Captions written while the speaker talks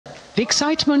The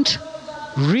excitement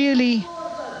really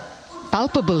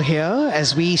palpable here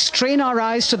as we strain our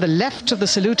eyes to the left of the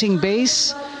saluting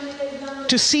base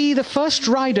to see the first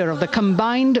rider of the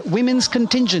combined women's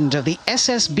contingent of the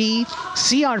SSB,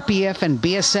 CRPF and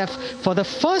BSF for the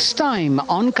first time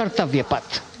on Kartavya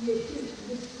Path.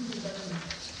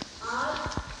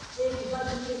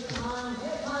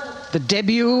 The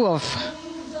debut of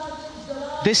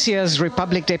this year's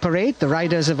Republic Day Parade. The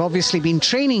riders have obviously been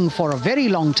training for a very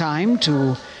long time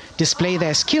to display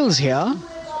their skills here.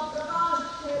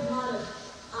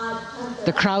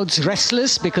 The crowd's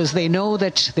restless because they know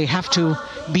that they have to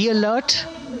be alert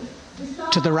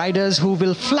to the riders who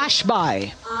will flash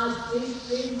by.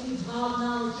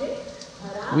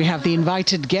 We have the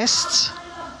invited guests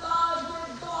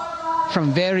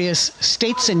from various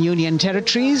states and union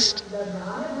territories,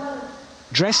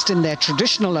 dressed in their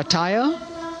traditional attire,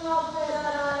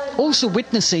 also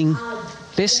witnessing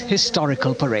this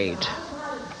historical parade.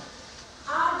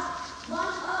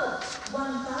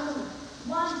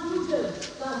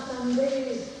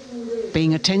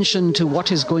 Paying attention to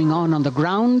what is going on the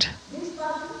ground,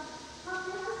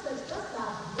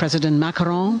 President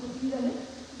Macron,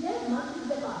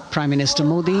 Prime Minister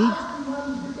Modi,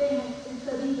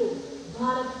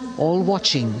 all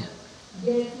watching.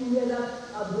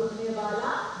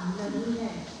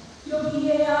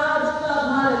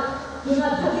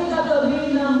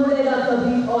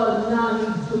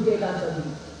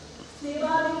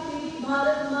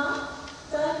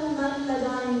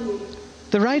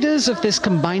 The riders of this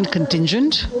combined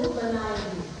contingent,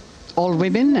 all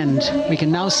women, and we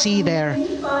can now see their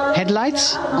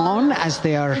headlights on as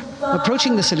they are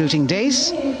approaching the saluting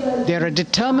days. They are a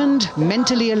determined,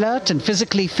 mentally alert and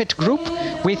physically fit group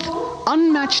with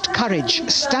unmatched courage,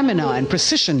 stamina and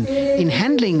precision in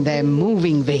handling their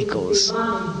moving vehicles.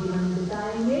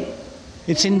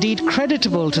 It's indeed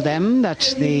creditable to them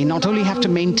that they not only have to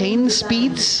maintain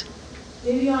speeds,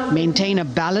 maintain a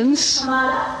balance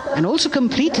and also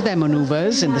complete their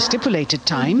maneuvers in the stipulated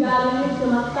time,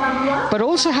 but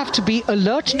also have to be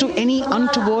alert to any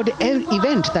untoward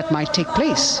event that might take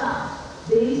place.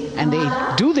 And they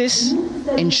do this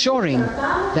ensuring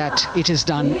that it is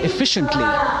done efficiently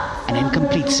and in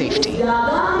complete safety.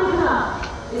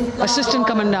 Assistant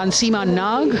Commandant Seema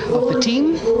Nag of the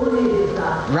team,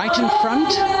 right in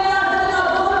front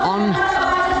on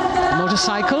a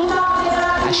motorcycle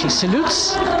as she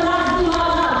salutes.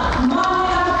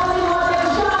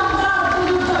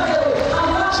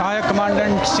 सहायक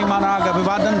commandant सीमा नाग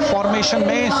अभिवादन formation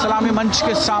में सलामी मंच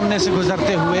के सामने से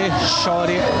गुजरते हुए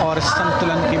शौर्य और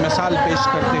संतुलन की मिसाल पेश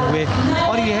करते हुए,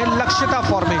 और यह लक्ष्यता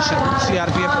फॉर्मेशन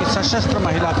सीआरपीएफ की सशस्त्र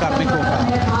महिला कार्मिकों का,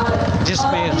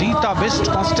 जिसमें रीता बिस्ट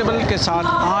कांस्टेबल के साथ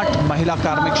 8 महिला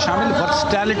कार्मिक शामिल,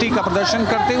 वर्सटैलिटी का प्रदर्शन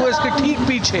करते हुए इसके ठीक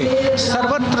पीछे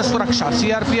सर्वत्र सुरक्षा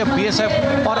सीआरपीएफ,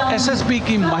 बीएसएफ और एसएसबी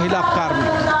की महिला कार्मिक।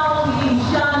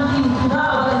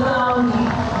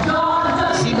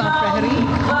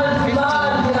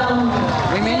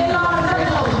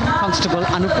 Constable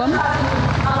Anupam,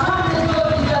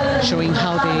 showing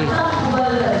how they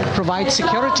provide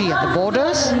security at the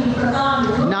borders.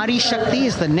 Nari Shakti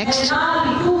is the next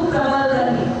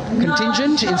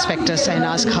contingent. Inspector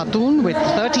Sainaz Khatun with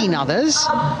 13 others,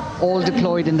 all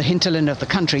deployed in the hinterland of the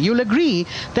country. You'll agree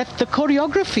that the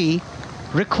choreography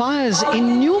requires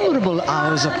innumerable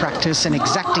hours of practice and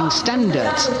exacting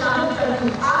standards.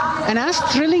 And as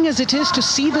thrilling as it is to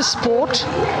see the sport,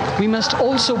 we must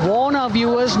also warn our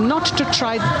viewers not to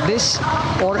try this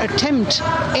or attempt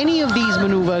any of these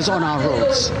maneuvers on our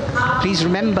roads. Please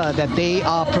remember that they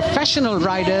are professional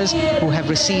riders who have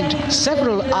received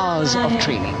several hours of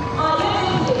training.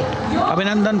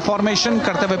 अभिनंदन formation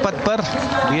कर्तव्य पथ पर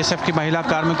BSF की महिला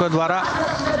कार्मिकों द्वारा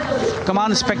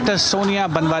कमान inspector Sonia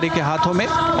Banwari के हाथों में,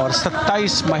 और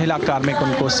 27 महिला कार्मिक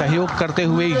उनको सहयोग करते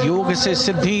हुए योग से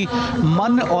सिद्धि,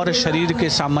 मन और शरीर के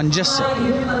सामंजस्य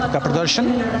का प्रदर्शन।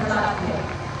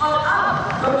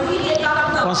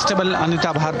 कांस्टेबल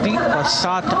अनिता भारती और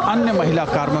 7 अन्य महिला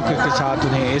कार्मिकों के साथ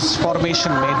उन्हें इस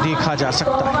फॉर्मेशन में देखा जा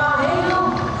सकता है।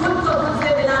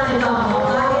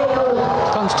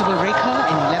 Constable Rekha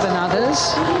and 11 others,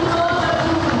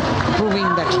 proving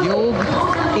that yoga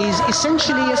is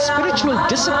essentially a spiritual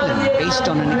discipline based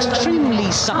on an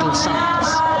extremely subtle science.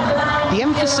 The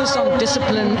emphasis on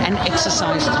discipline and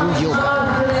exercise through yoga.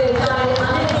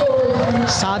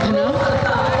 Sadhana,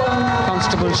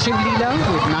 Constable Shivlila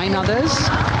with 9 others,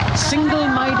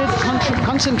 single-minded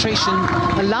concentration,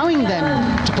 allowing them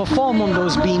to perform on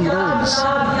those beam roles.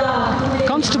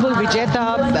 Constable Vijeta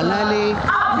Balale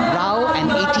Rao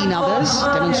and 18 others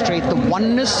demonstrate the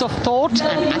oneness of thought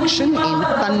and action in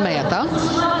Tanmayata.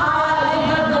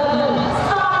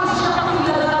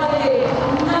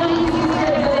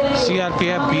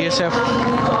 CRPF BSF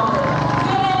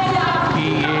की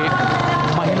ये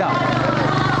महिला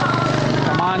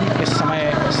कमान इस समय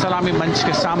सलामी मंच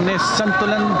के सामने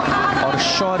संतुलन और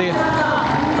शौर्य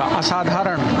का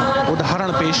असाधारण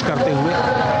उदाहरण पेश करते हुए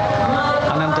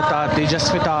अनंतता,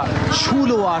 तेजस्विता, छू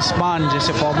लो आसमान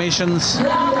जैसे फॉर्मेशंस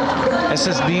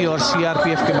एसएसबी और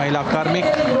सीआरपीएफ के महिला कार्मिक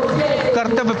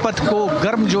कर्तव्य पथ को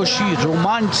गर्मजोशी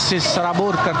रोमांच से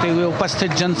सराबोर करते हुए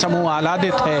उपस्थित जनसमूह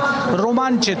आह्लादित है,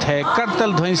 रोमांचित है,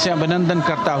 करतल ध्वनि से अभिनंदन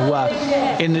करता हुआ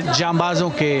इन जांबाजों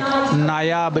के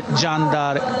नायाब,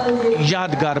 जानदार,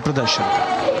 यादगार प्रदर्शन।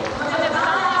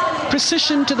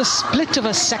 Precision to the split of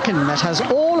a second that has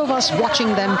all of us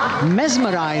watching them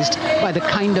mesmerized by the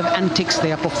kind of antics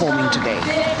they are performing today.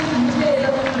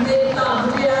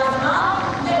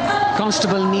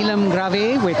 Constable Neelam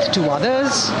Grave with 2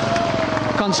 others,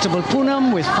 Constable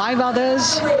Poonam with 5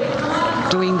 others,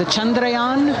 doing the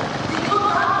Chandrayaan.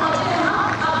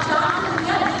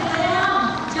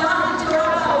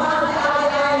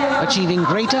 Achieving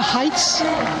greater heights,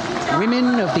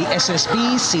 women of the SSB,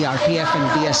 CRPF and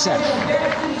BSF.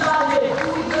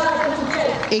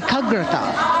 Ekagrata.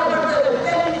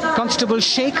 Constable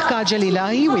Sheikh Kajal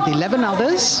Ilahi with 11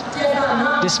 others,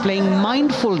 displaying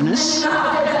mindfulness,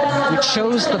 which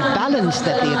shows the balance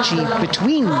that they achieve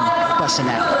between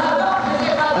personnel.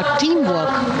 A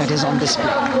teamwork that is on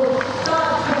display.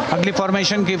 अगली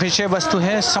formation की विषय वस्तु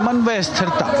है समन्वय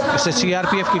स्थिरता। इसे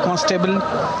CRPF की constable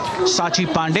साची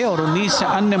पांडे और 19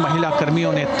 अन्य महिला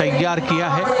कर्मियों ने तैयार किया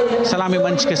है। सलामी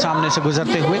मंच के सामने से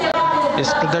गुजरते हुए इस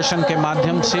प्रदर्शन के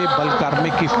माध्यम से बल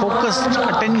कार्मिक की फोकस्ड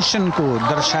अटेंशन को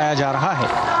दर्शाया जा रहा है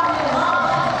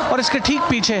और इसके ठीक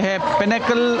पीछे है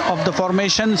पिनेकल ऑफ द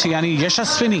फॉर्मेशंस यानी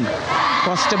यशस्विनी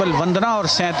कांस्टेबल वंदना और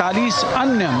 47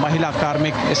 अन्य महिला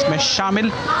कार्मिक इसमें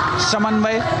शामिल।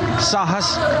 समन्वय, साहस,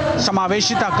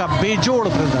 समावेशिता का बेजोड़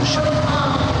प्रदर्शन।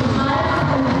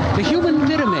 The human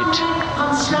pyramid,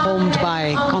 formed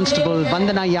by Constable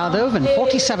Vandana Yadav and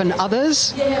 47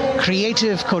 others,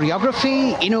 creative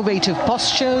choreography, innovative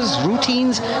postures,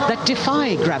 routines that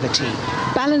defy gravity,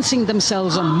 balancing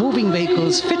themselves on moving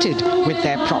vehicles fitted with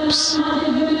their props.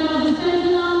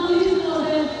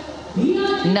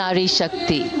 Nari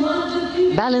Shakti,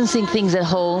 balancing things at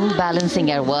home,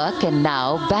 balancing at work, and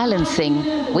now balancing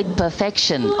with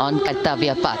perfection on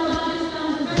Kartavya Path.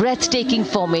 Breathtaking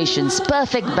formations,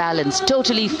 perfect balance,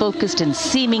 totally focused and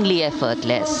seemingly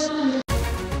effortless.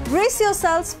 Brace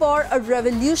yourselves for a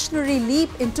revolutionary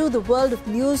leap into the world of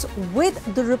news with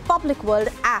the Republic World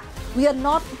app. We are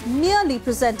not merely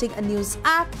presenting a news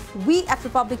app. We at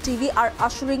Republic TV are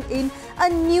ushering in a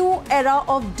new era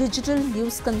of digital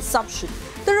news consumption.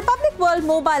 The Republic World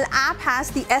mobile app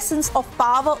has the essence of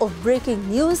power of breaking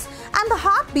news and the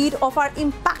heartbeat of our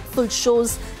impactful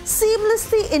shows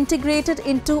seamlessly integrated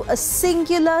into a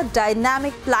singular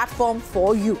dynamic platform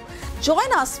for you.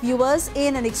 Join us, viewers,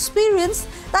 in an experience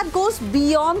that goes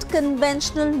beyond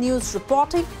conventional news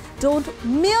reporting. Don't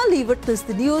merely witness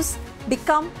the news,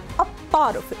 become a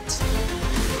part of it.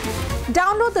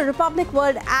 Download the Republic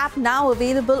World app, now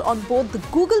available on both the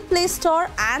Google Play Store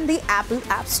and the Apple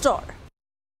App Store.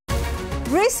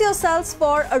 Brace yourselves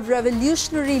for a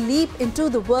revolutionary leap into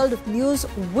the world of news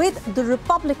with the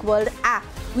Republic World app.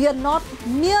 We are not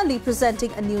merely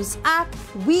presenting a news app.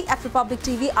 We at Republic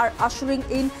TV are ushering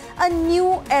in a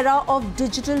new era of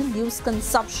digital news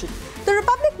consumption. The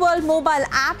Republic World mobile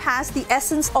app has the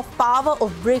essence of power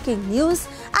of breaking news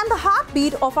and the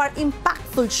heartbeat of our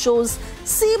impactful shows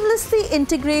seamlessly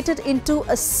integrated into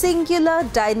a singular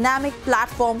dynamic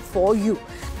platform for you.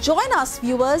 Join us,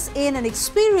 viewers, in an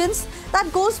experience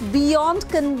that goes beyond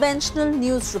conventional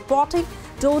news reporting.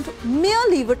 Don't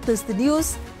merely witness the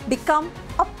news, become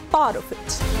a part of it.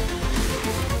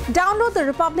 Download the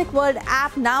Republic World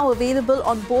app, now available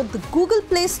on both the Google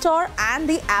Play Store and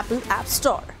the Apple App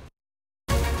Store.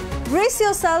 Brace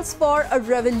yourselves for a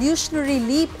revolutionary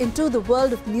leap into the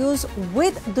world of news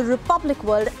with the Republic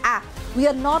World app. We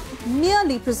are not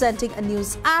merely presenting a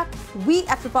news app. We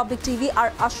at Republic TV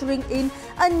are ushering in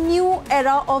a new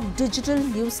era of digital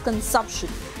news consumption.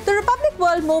 The Republic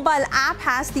World mobile app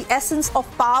has the essence of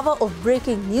power of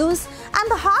breaking news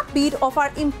and the heartbeat of our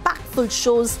impactful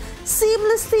shows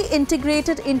seamlessly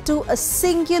integrated into a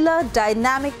singular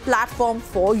dynamic platform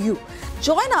for you.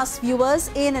 Join us, viewers,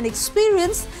 in an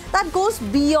experience that goes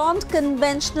beyond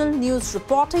conventional news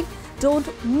reporting. Don't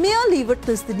merely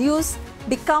witness the news,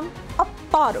 become a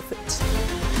part of it.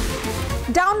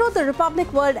 Download the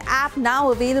Republic World app,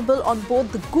 now available on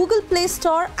both the Google Play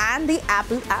Store and the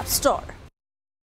Apple App Store.